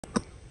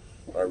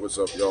Alright, what's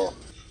up, y'all?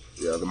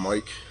 Yeah, the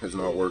mic is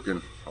not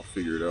working. I'll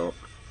figure it out.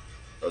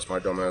 That's my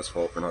dumbass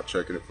fault for not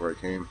checking it before I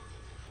came.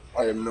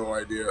 I have no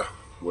idea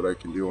what I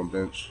can do on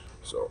bench,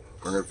 so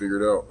we're gonna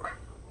figure it out.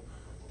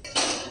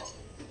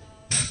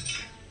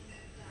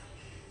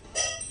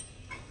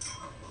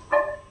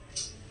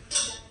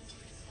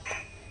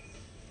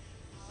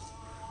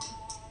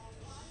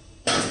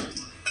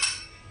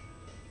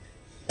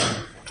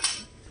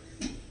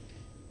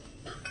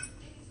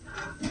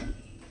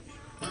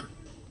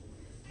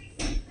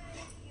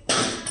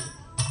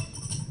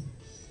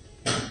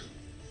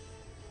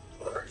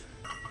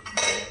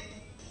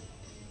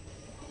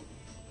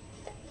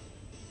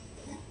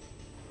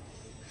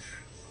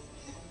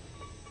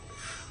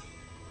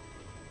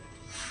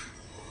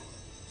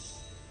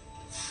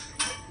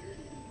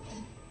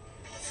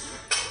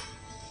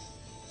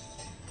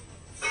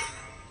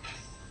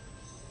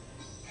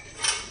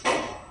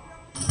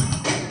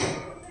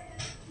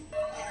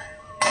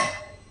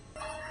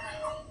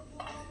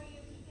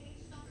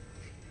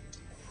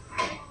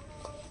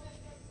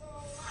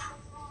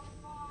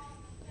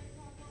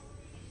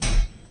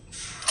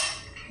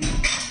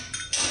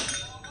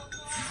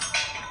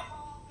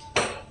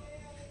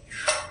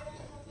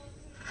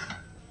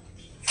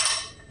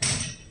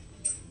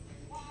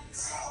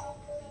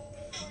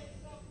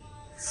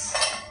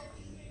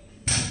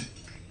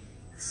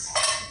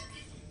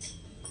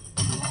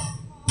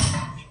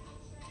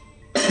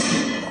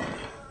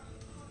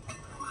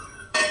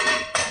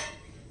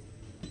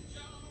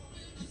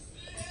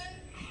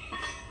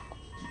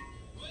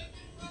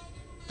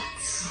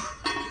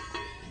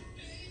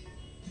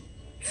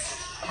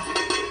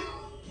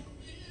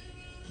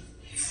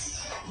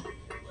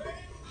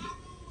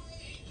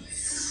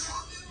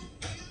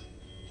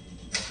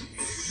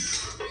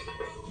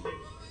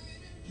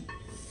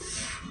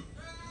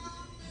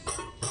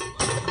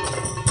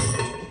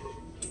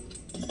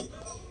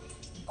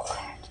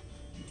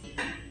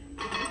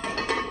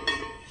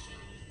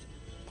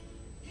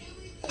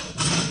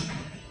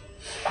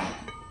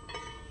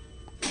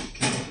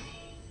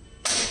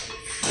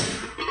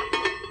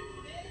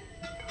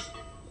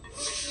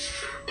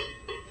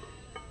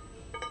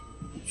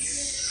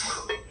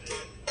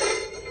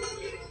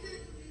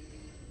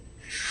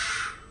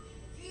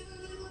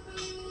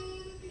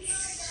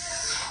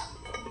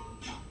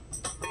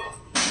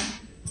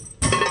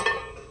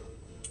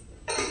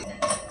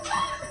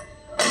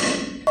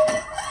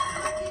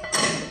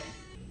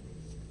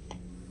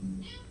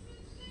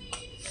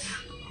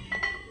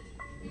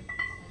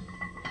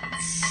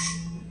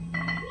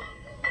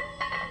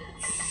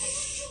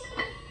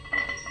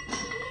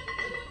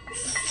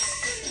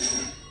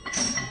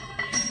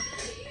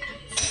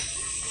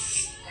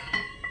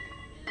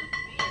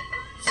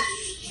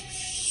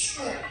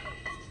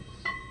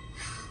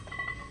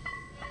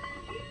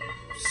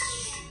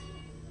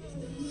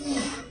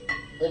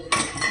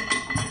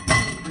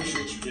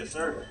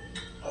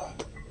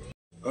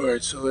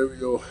 Alright, so there we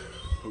go.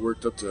 I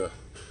worked up to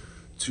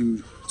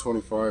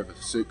 225 at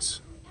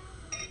 6.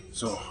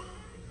 So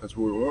that's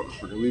what we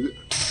want. We're gonna leave it.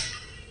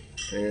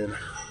 And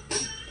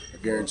I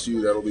guarantee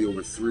you that'll be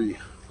over 3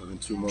 within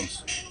 2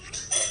 months.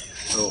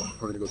 So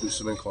we're gonna go do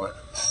some incline.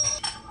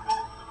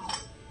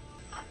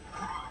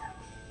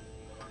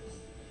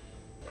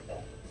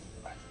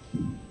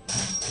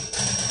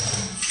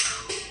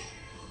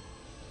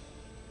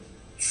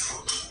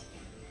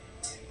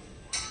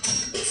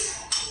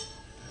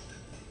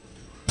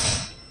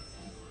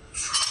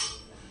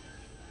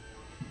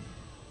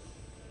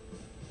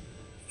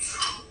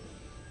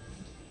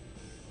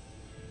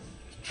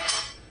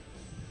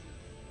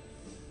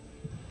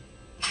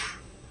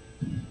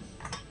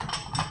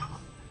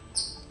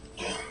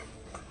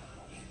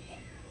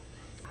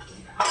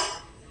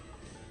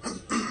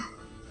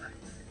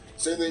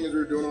 Same thing as we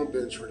were doing on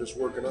bench. We're just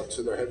working up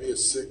to the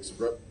heaviest 6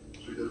 rep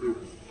we can do.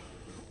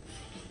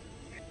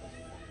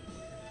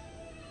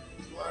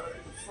 Glad I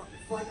didn't fucking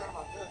find out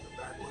about that the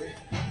back way.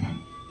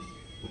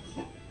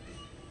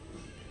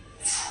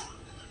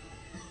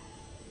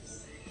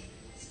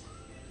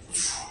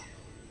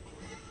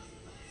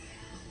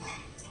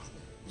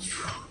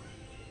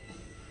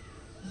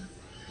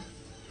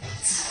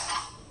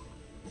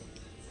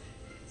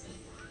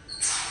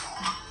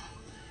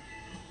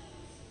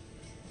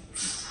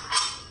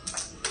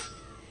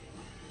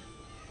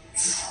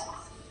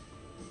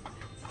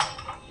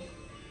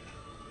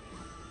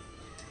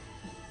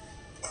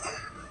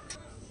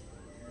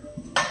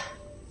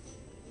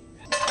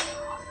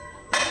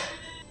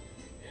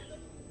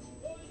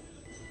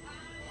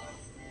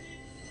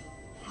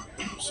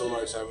 So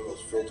nice having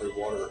those filtered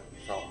water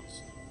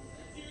fountains.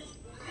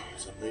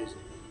 It's amazing.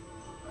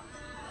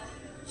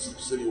 Some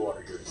city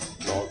water here,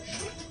 dog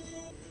shit.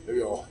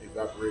 Maybe I'll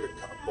evaporate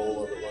a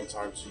bowl of it one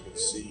time so you can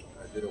see.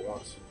 I did it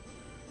once.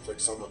 It's like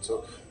someone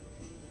took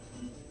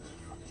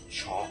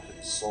chalk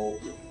and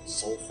salt and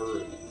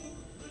sulfur and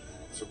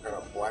some kind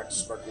of black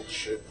speckled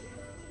shit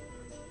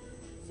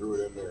and threw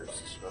it in there.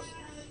 It's disgusting.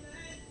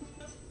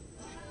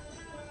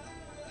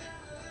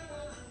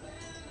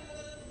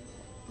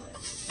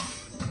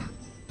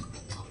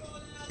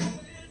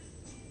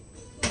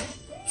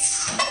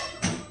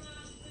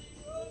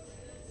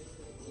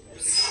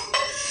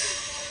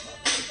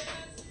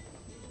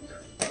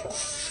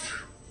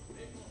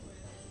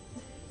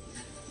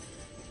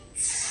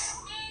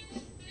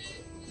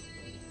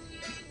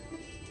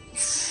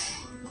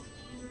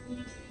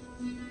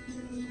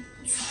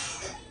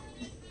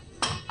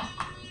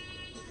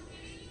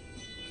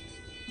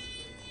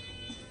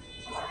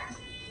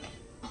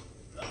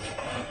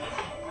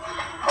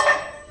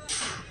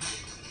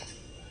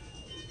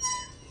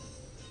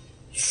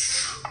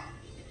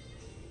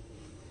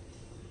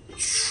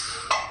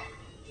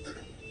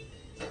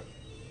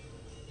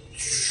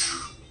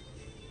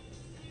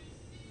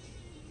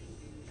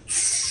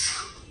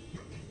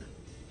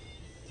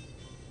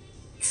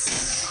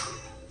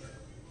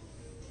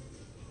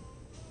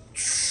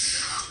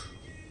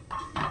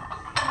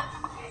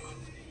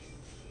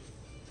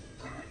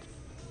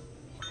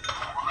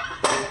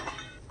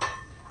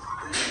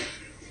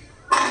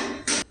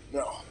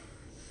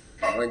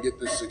 When I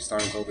get this 6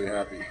 times, I'll be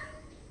happy,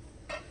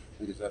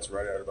 because that's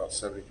right at about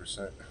 70%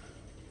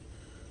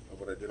 of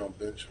what I did on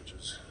bench, which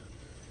is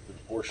the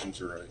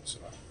proportions are right, so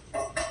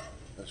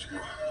that's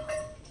good.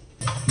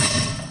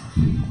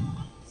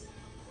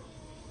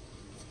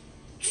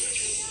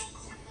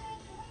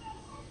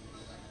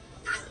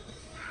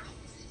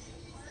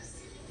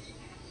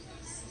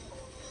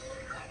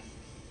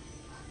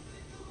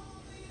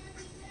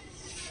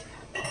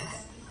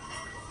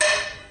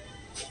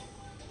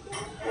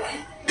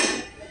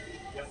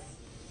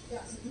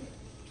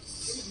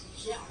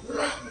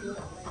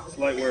 It's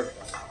light work.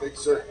 Thanks,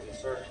 sir.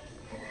 Yes, sir.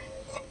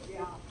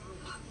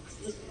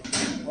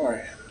 All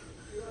right,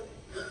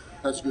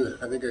 that's good.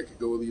 I think I could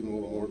go with even a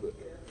little more, but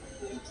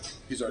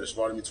he's already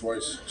spotted me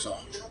twice, so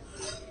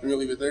I'm gonna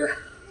leave it there.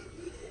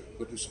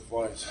 Go do some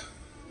flies.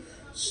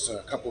 Just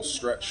a couple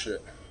stretch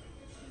shit,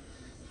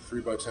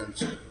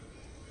 3x10s. I'm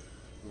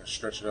gonna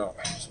stretch it out,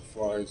 some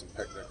flies and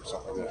pec deck or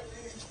something like that.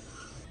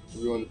 So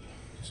we're doing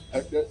some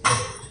pec deck.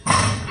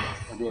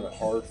 I'm doing a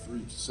hard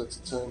 3 sets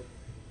of 10.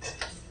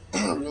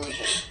 Really,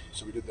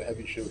 so we did the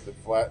heavy shit with the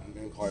flat and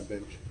incline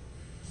bench.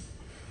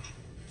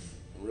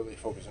 I'm really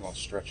focusing on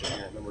stretching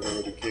here, and then we're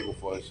gonna do cable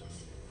flies.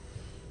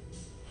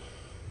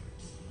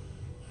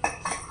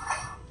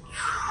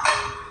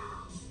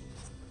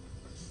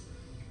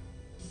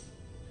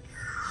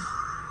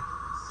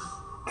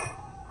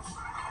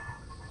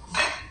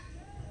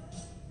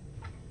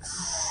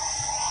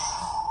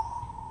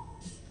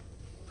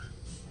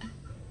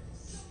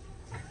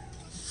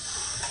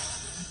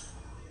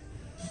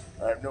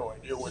 I have no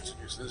idea what to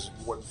do, so this is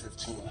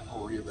 115.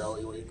 We'll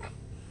reevaluate.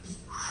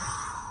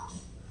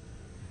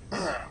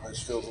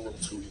 This feels a little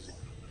too easy.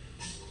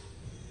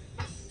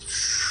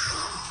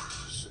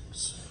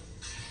 6,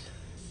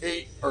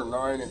 8 or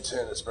 9 and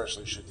 10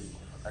 especially should be.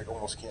 I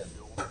almost can't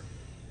do them.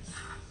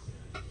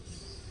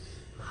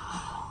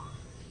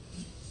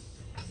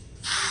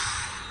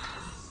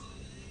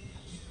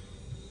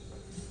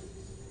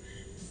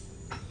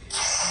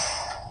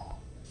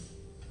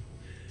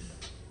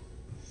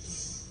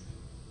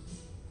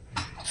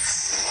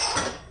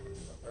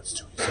 That's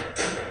too easy.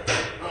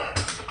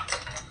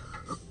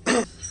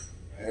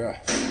 Yeah,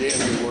 damn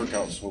good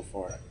workout so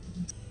far.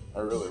 I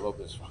really love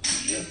this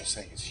fucking gym. This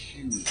thing is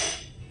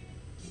huge.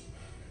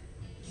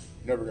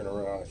 Never gonna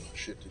run out of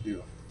shit to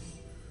do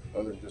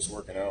other than just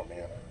working out,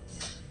 man.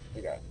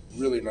 They got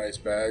really nice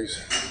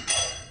bags.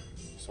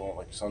 So on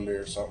like Sunday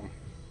or something,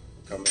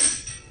 we'll come in,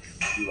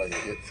 do like a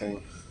hit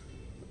thing.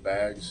 The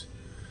bags,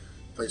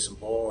 play some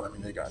ball. I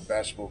mean, they got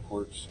basketball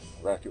courts,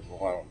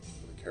 racquetball. I don't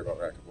really care about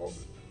racquetball,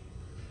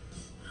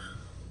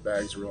 but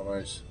bags are real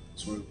nice.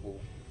 Swimming pool.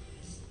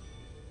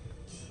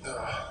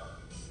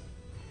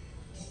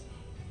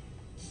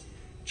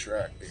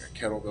 Track, they got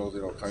kettlebells, they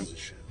got all kinds of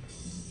shit.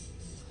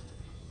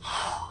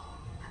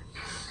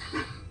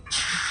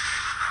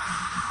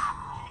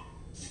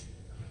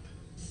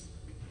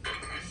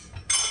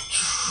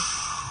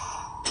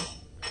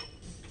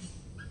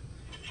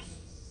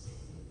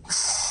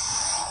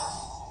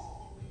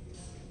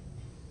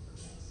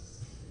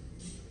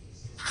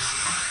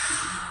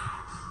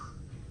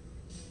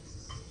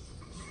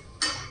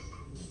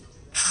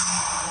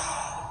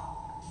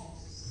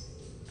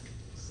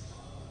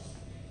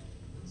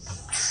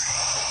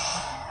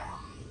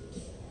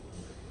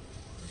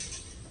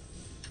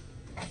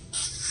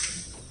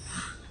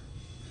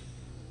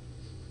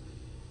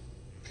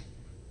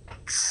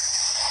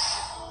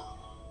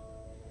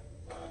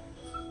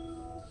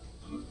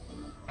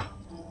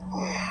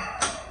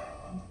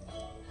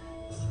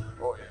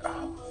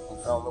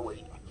 Found the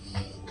weight.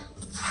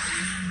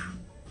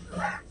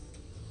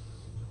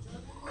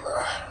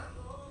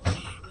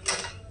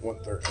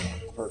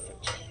 130,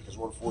 perfect. Because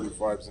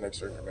 145 is the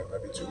next increment,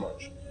 that'd be too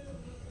much.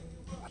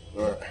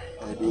 All right,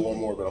 I'm gonna do one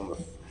more, but I'm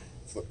gonna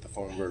flip the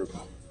phone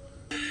vertical.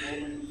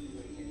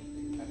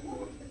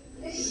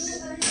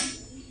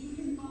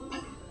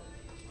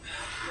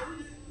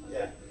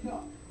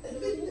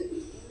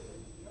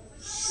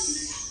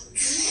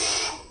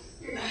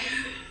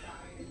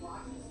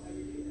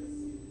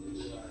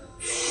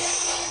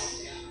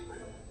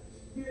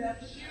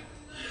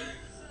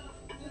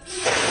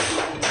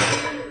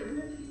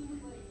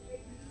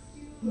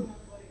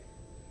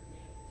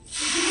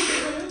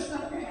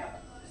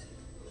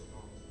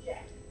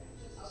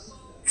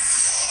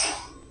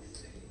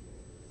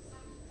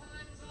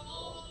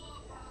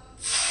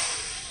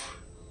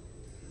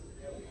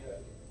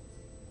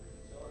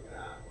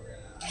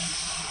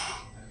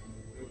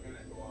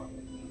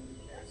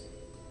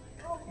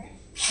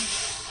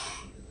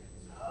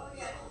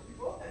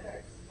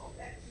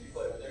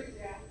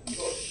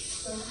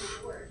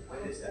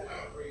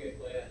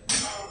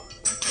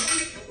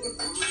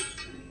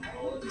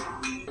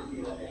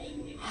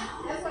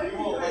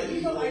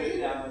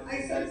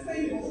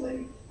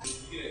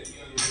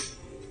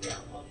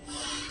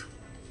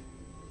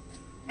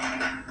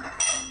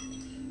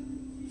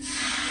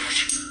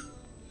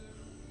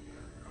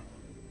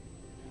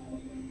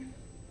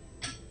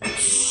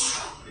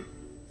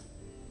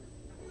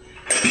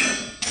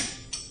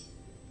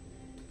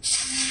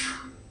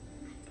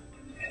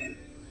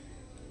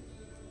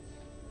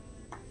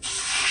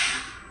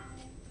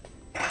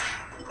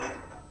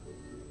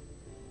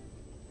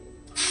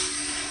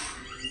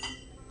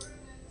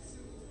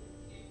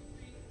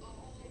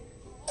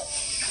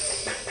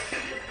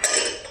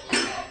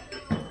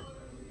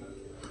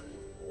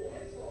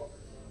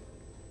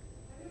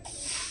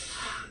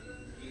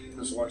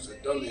 twice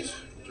I've done these.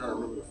 I'm trying to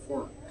remember the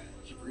form.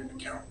 Keep forgetting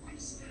to count.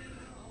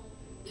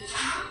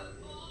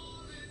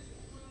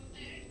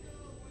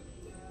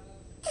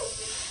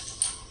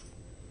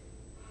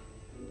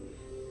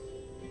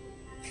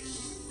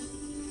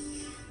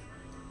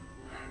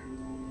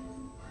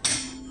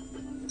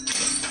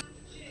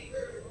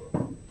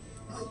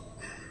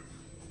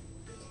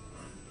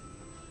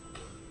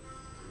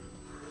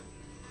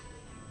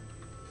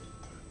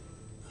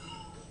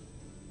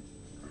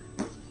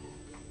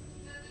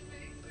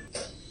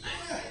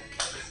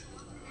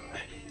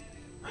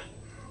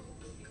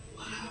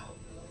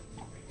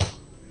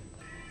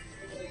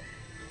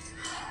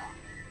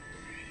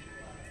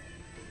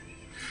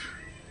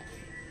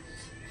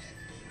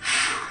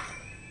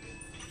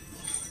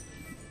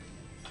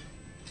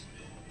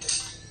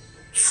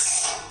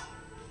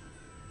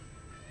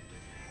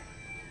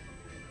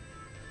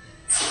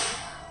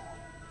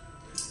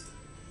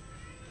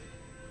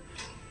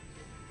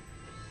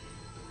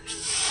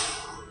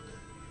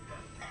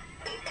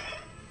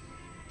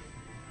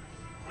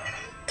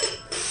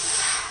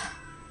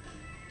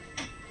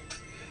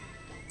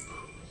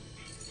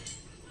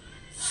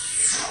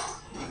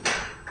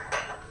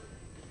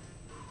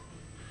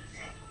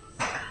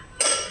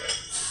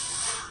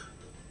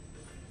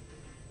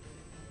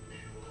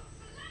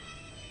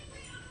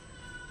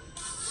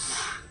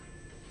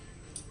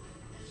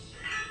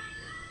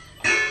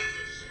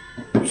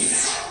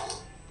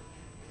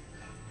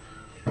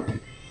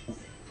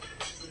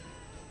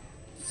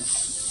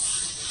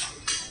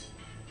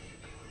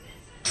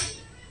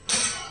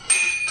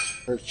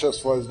 There's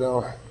chest flies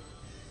down. I'm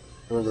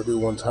gonna go do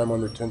one time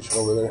under tension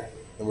over there.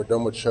 Then we're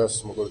done with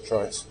chest and we'll go to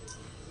tries.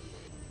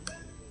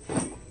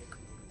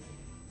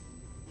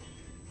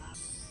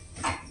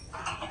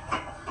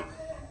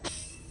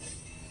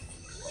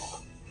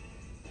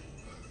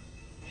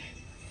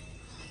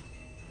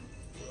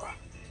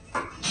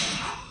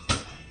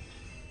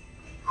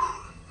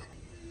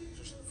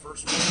 Just the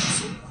first one.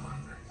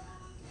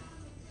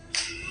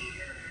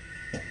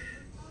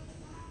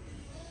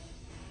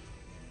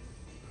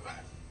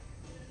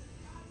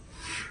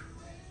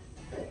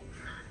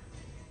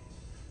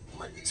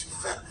 Might be too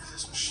fat for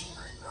this machine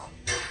right now.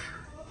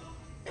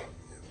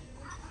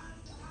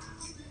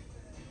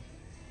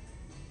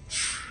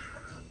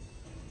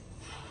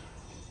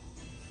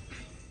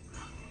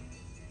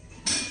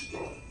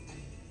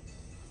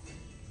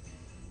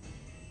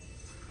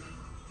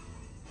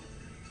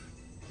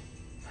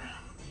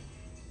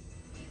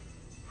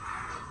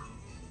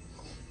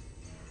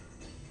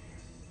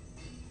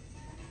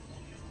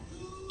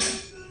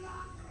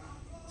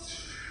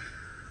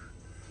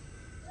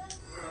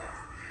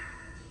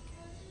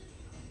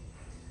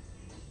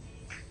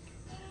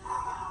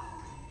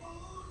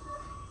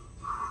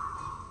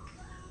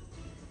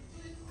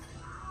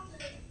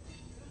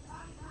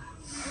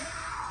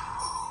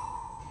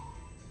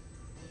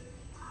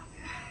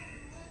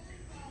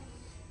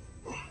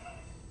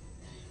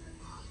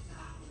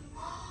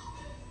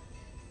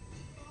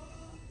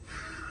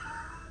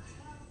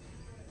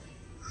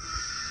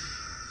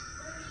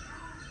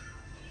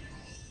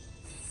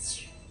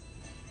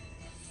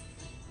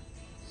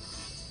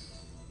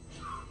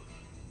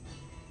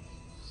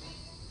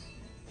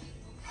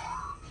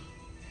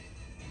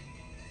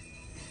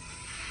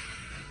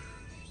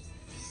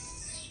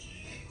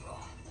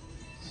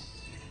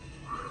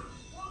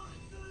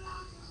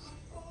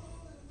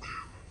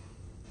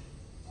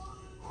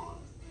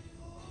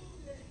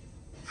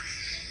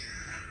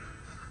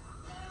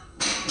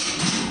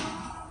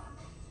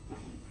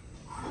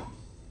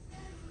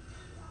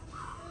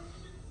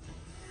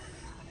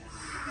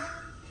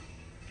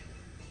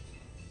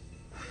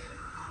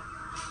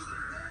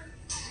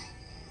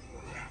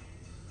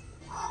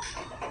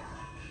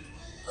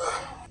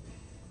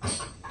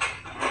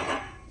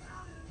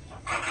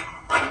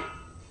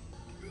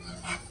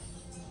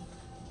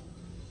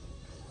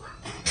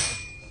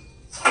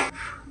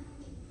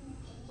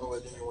 Don't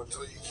let anyone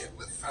tell you you can't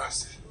lift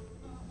fasted.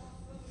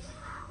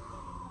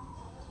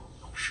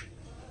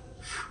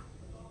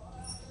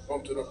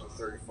 Bumped it up to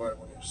 35 on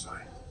each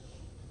side.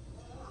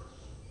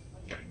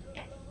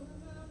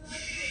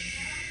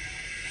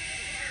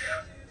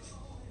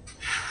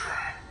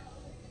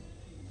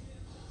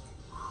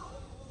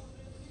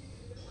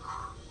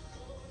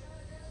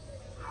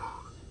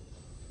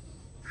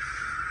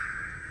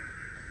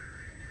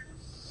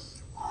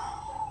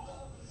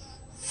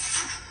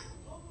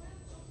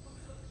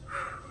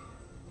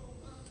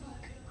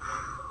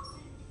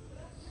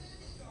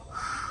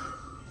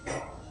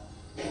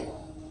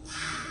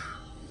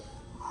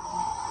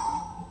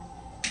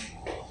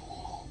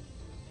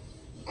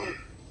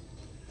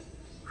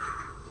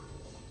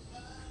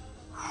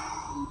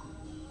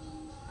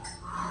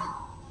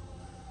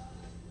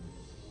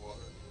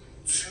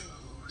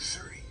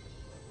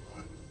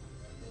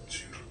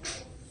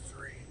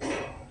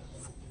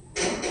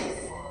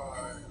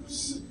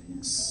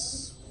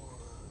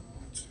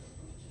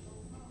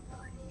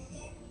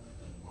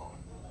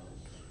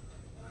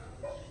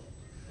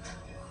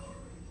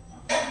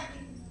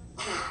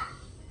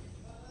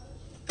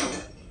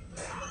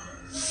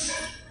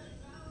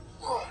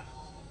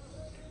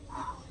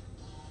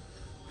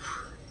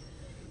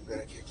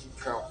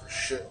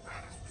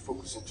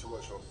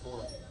 touch on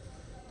form.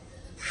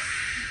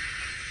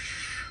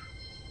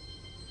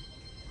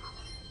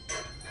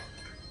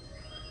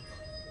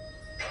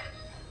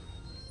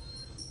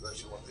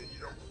 That's one thing you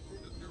don't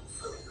need to do,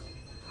 failure.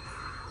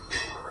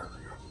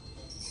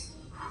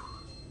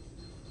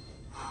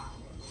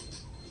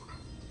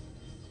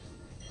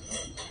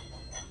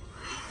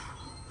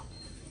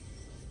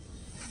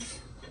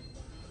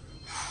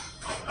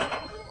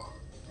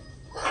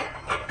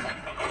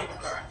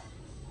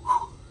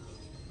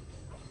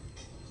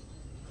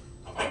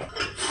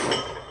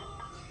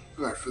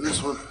 Alright, for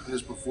this one, I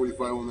just put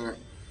 45 on there, and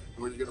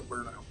we're just gonna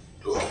burn out.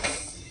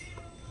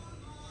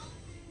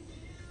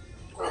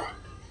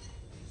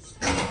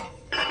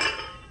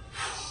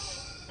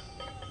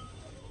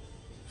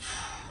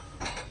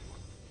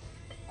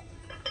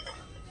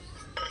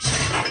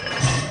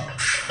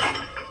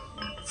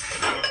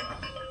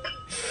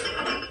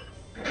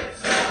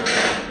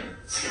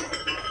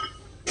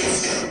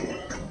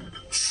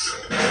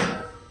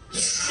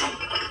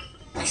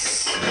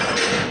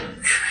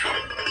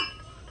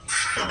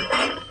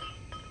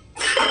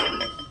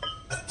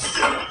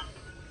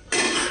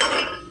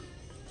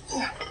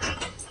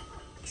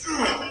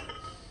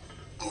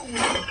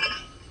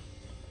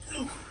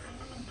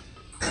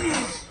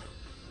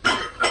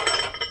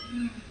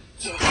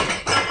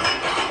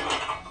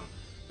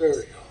 There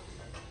we go.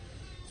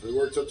 So we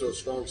worked up to a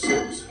strong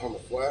 6 on the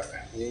flat,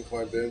 the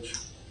incline bench.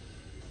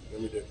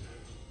 Then we did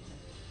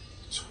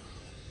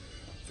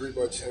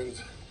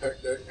 3x10s,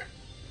 pec deck,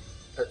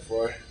 pec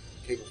fly,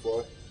 cable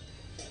fly.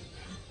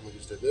 And we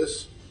just did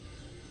this.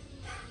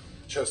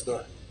 Chest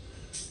done.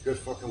 Good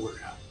fucking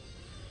workout.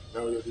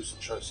 Now we're gonna do some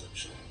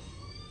triceps.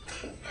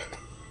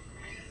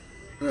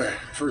 Alright,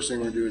 first thing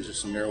we're gonna do is just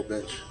some narrow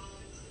bench.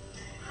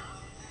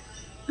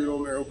 Good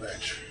old narrow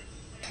bench.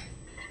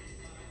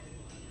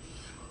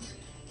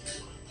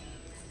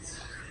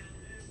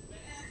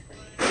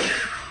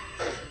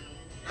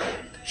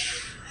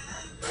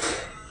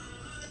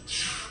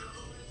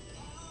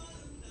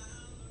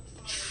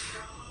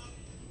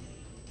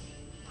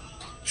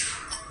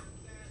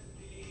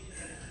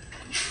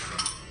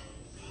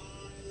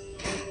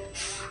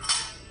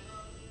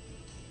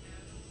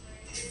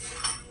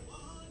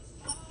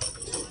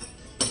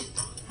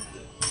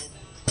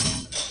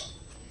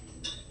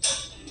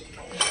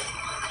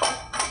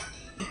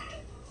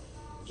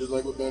 Just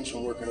like with bench,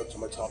 I'm working up to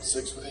my top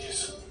 6 with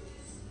these.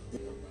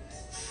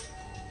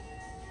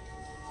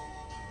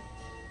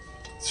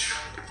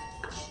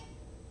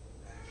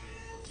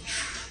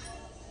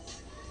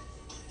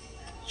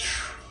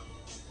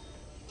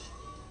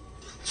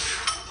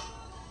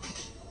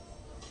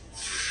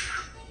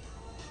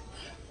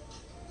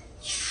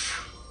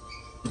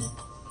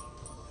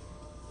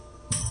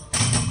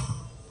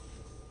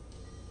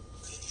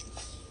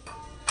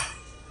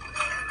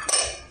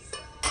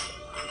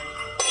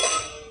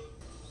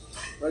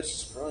 Nice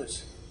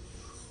surprise.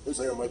 Looks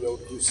like I might be able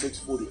to do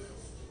 640,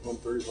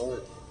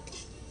 135.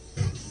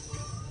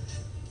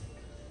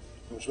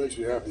 Which makes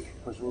me happy,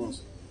 which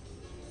means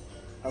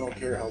I don't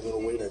care how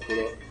little weight I put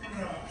up.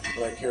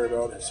 What I care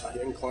about is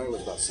my incline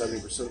was about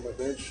 70% of my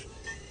bench,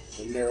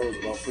 and narrow was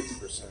about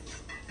 50%,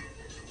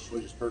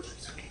 which is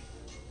perfect.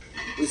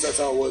 At least that's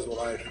how it was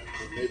when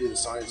maybe the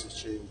science has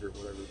changed or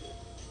whatever.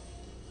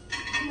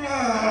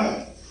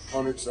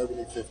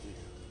 170, 50.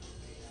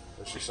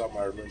 That's just something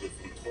I remember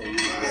from 20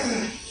 years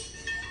ago.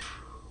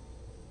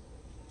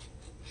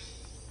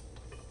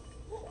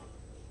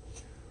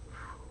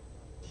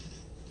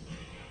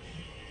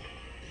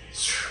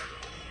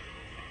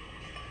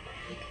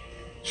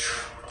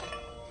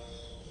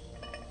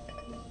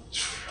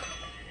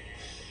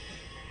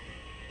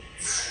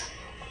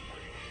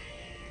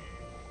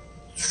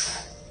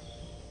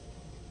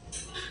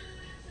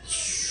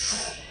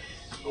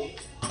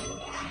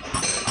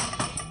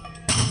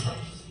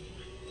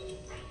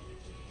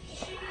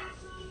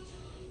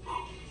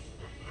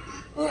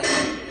 Alright,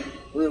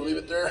 we're gonna leave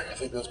it there. I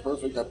think that's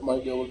perfect. I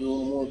might be able to do a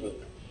little more, but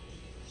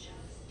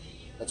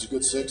that's a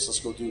good 6. Let's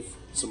go do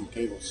some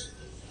cables.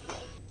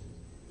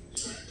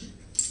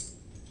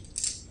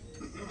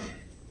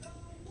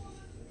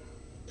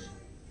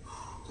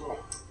 So,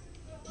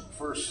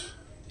 first,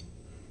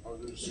 I'll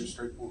just do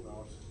straight pull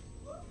downs.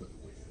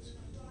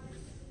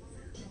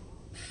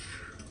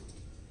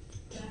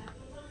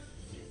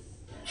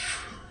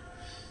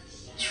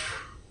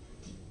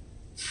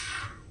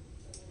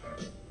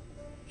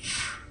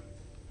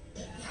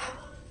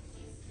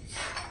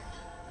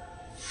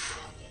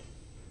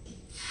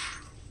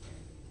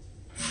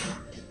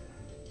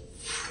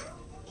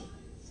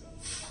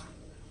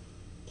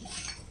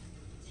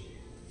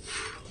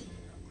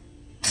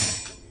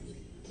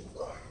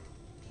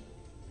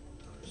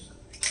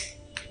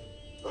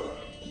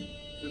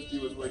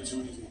 Was way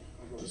too easy.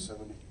 I'll go to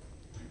 70.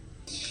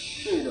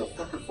 There you go,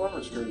 fucking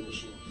farmer's carry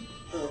machine.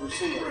 I've never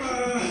seen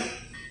that machine.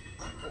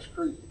 That's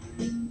crazy.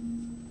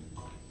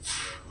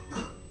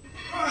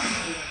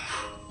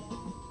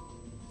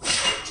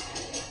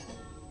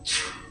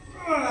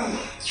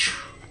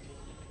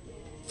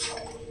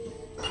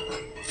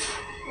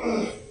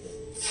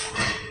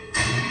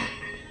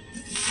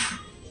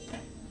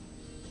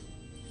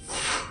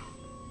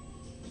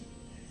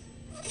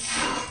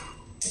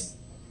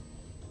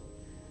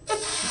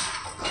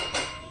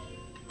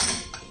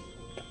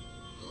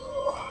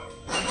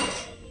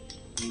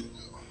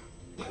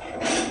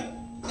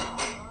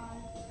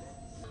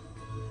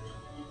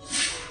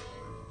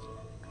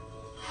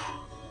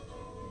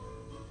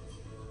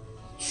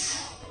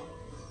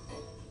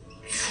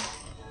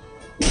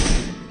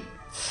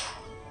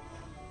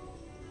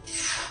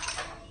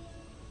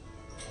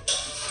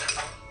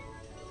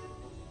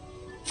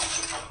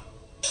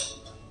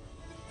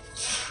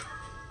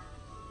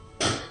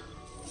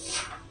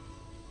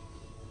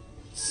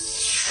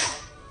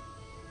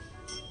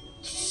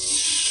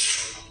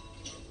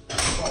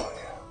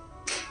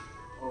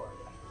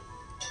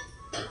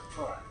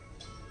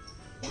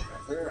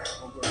 There,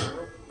 I'll go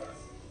there.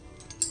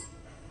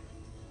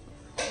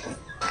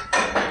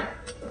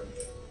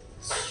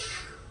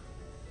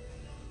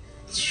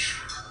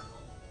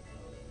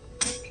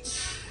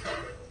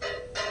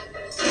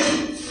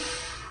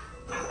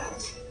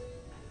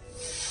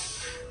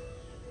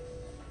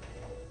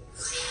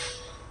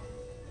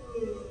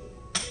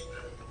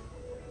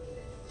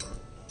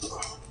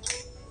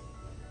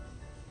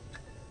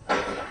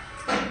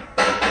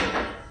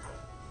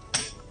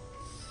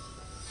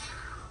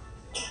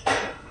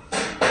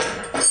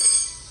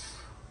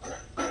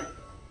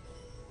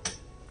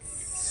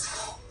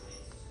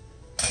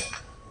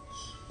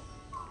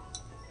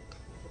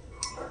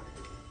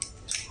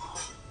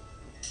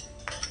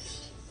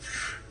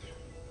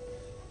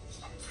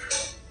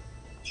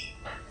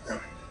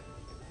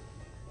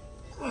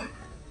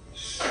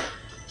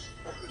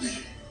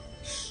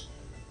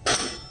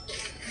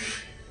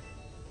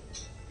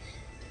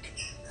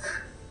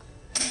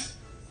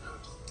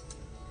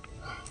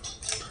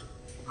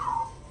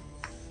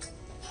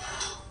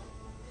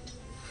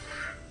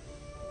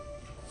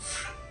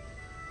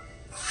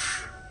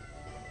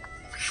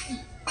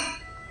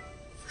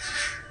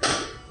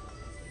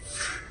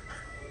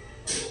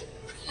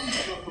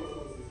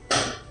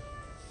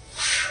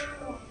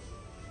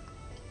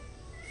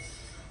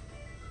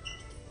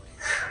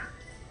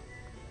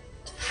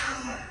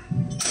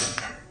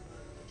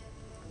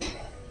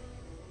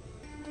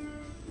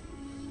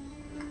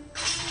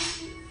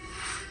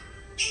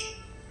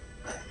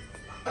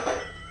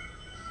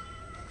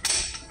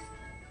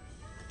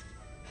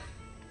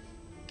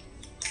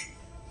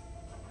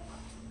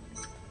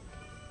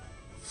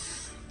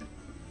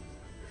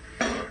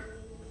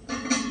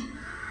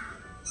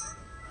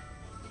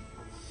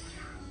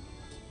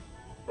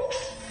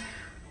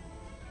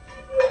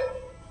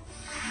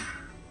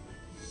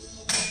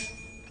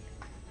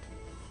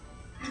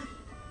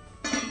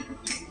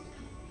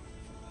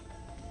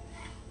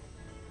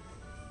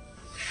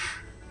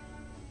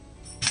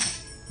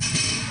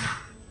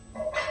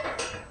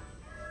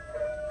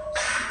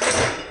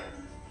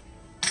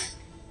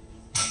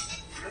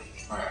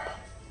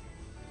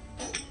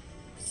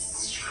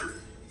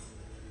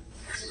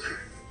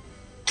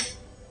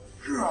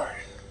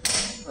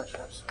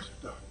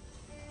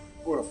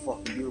 What a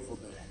fucking beautiful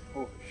day.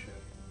 Holy shit.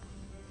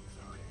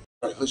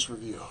 Alright, let's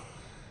review.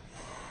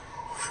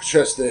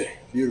 Chest day,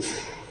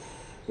 beautiful.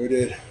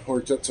 We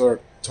worked up to our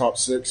top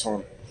 6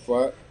 on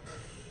flat.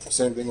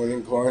 Same thing with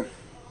incline.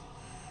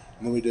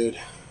 And then we did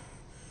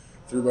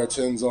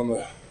 3x10s on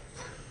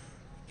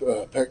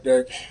the pec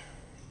deck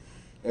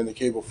and the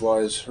cable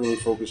flies, really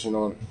focusing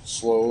on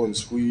slow and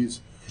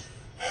squeeze.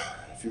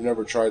 If you've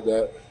never tried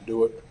that,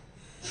 do it.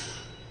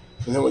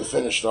 And then we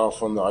finished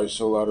off on the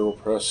iso lateral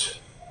press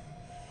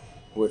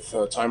with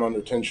time under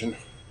tension.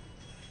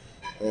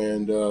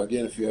 And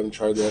again, if you haven't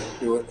tried that,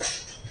 do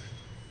it.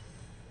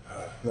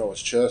 That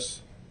was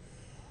chest.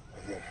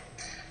 And then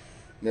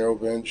narrow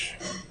bench.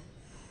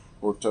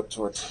 Worked up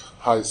to our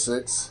high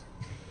 6.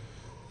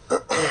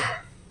 And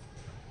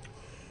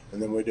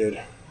then we did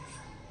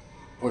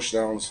push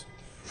downs,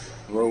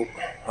 rope.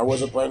 I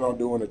wasn't planning on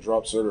doing a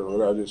drop set or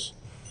what. I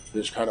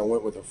just kind of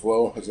went with the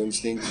flow as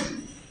instinct.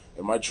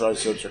 And my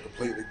triceps are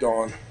completely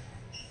gone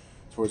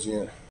towards the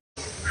end.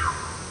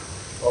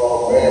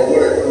 Oh man,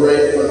 what a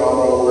great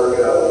phenomenal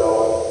workout,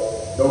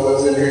 y'all. No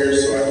one's in here,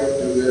 so I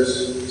can do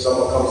this.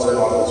 Someone comes in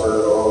on this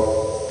or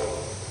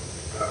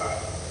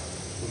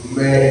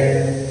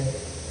man,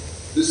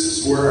 this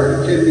is where are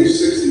you kidding me?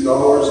 $60 a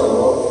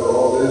month for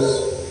all this?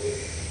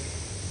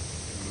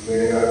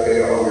 Man, I pay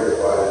all your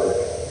buy it.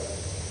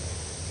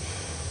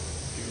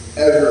 If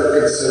you ever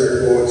consider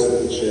going to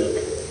the gym,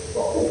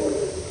 fucking do it.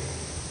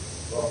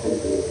 Fucking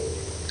do it.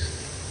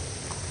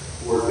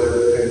 Worth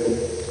every penny.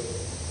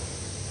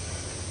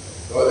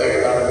 The only thing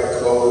about it,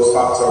 clothes,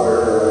 hot tub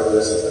area like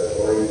this is that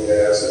chlorine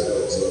gas and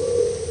builds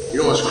up. You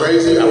know what's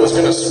crazy? I was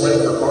gonna swim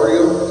for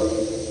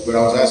cardio, but I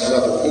was asking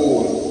about the pool,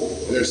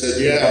 and they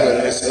said, yeah,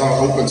 but it's not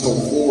open until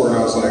 4, and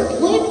I was like,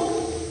 what?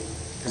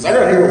 Because I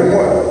got here at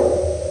 1.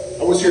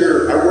 I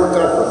worked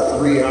out for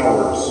 3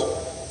 hours.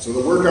 So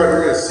the workout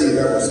you're gonna see,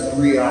 that was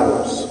 3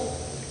 hours.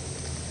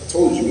 I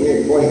told you, we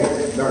ain't playing.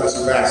 That was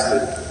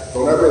fasted.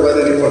 Don't ever let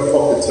anyone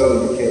fucking tell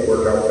you you can't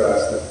work out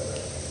fasted.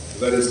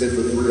 Because I just did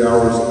for 3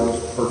 hours and it was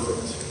perfect.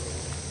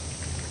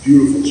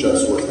 Beautiful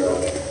chest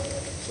workout.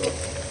 So,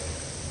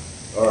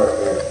 alright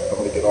man, I'm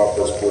gonna get off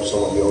this before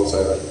someone yells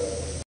at me.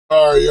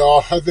 Alright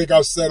y'all, I think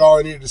I've said all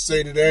I needed to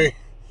say today.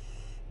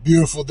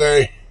 Beautiful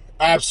day.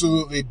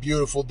 Absolutely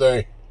beautiful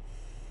day.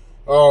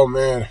 Oh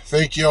man,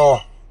 thank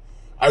y'all.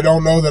 I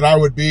don't know that I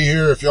would be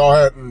here if y'all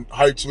hadn't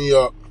hyped me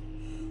up.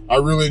 I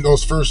really, in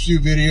those first few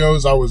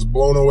videos, I was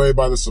blown away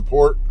by the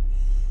support.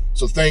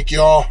 So thank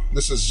y'all.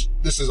 This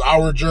is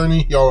our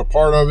journey. Y'all are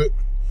part of it.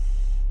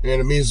 And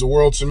it means the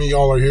world to me.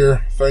 Y'all are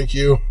here. Thank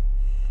you.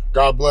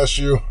 God bless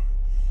you.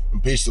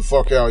 And peace the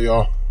fuck out,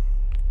 y'all.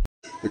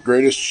 The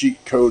greatest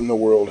cheat code in the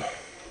world.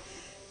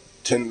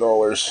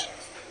 $10.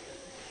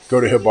 Go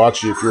to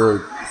Hibachi if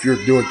you're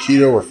doing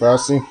keto or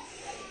fasting.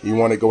 You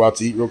want to go out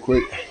to eat real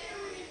quick.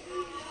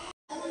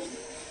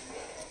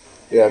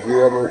 Yeah, if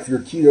you're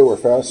keto or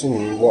fasting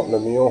and you want a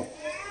meal,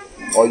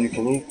 all you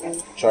can eat,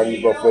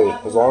 Chinese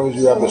buffet. As long as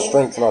you have the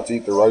strength not to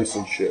eat the rice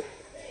and shit.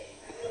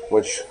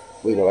 Which,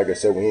 like I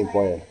said, we ain't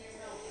playing.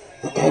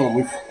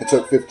 It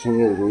took 15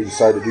 years. When we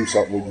decided to do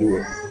something, we do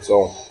it.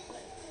 So,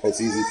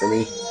 it's easy for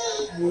me.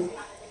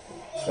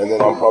 And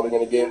then I'm probably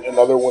going to get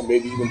another one,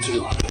 maybe even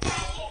two.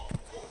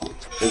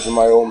 This is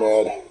my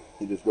OMAD.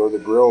 You just go to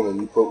the grill and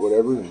then you put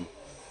whatever, and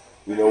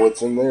you know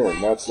what's in there,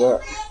 and that's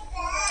that.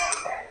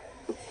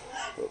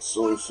 Got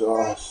soy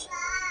sauce.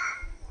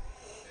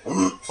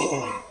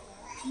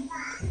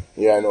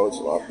 Yeah, I know it's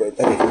a lot, but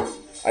hey,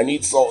 I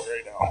need salt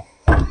right now.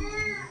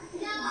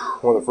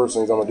 One of the first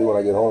things I'm going to do when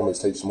I get home is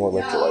take some more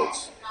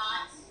electrolytes.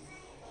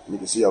 You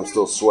can see I'm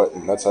still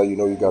sweating. That's how you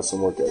know you got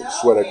some work ethic.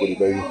 Sweat equity,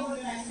 baby.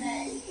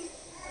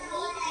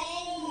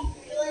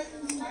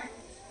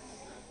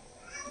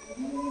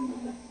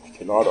 You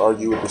cannot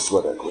argue with the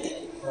sweat equity.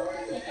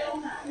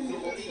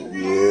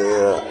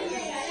 Yeah.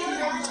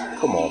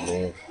 Come on,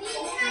 man.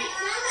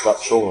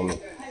 Stop trolling me.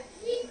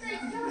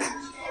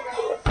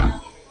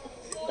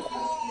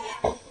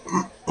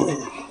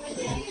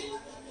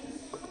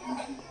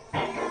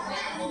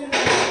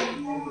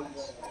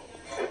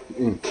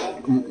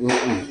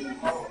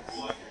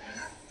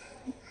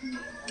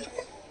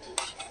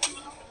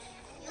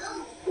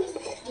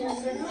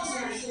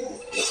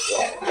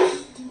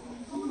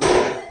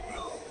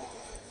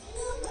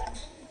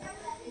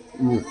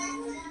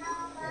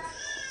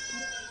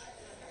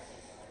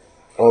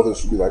 Oh,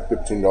 this would be like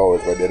 $15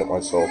 if I did it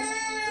myself.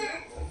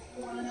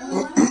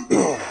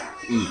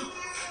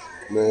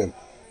 Man,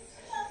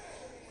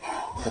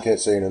 I can't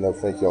say it enough.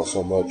 Thank y'all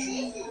so much.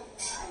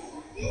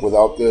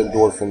 Without the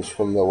endorphins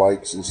from the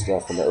likes and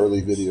stuff in the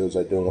early videos,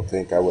 I don't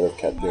think I would have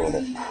kept doing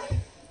it.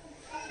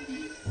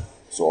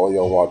 So all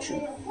y'all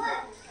watching,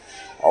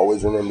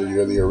 always remember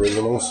you're the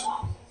originals,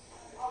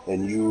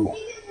 and you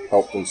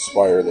helped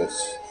inspire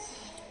this.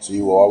 So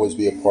you will always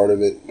be a part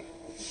of it.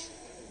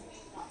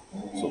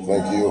 So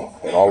thank you,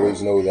 and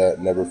always know that,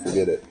 never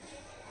forget it.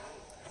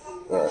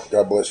 Alright,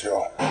 God bless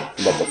y'all. I'm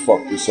about to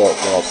fuck this up,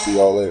 and I'll see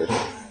y'all later.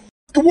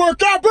 Good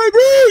workout,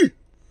 baby!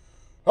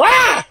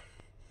 Ah!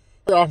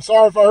 I'm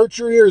sorry if I hurt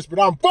your ears, but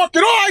I'm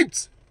fucking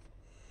hyped!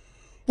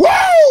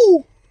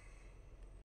 Woo!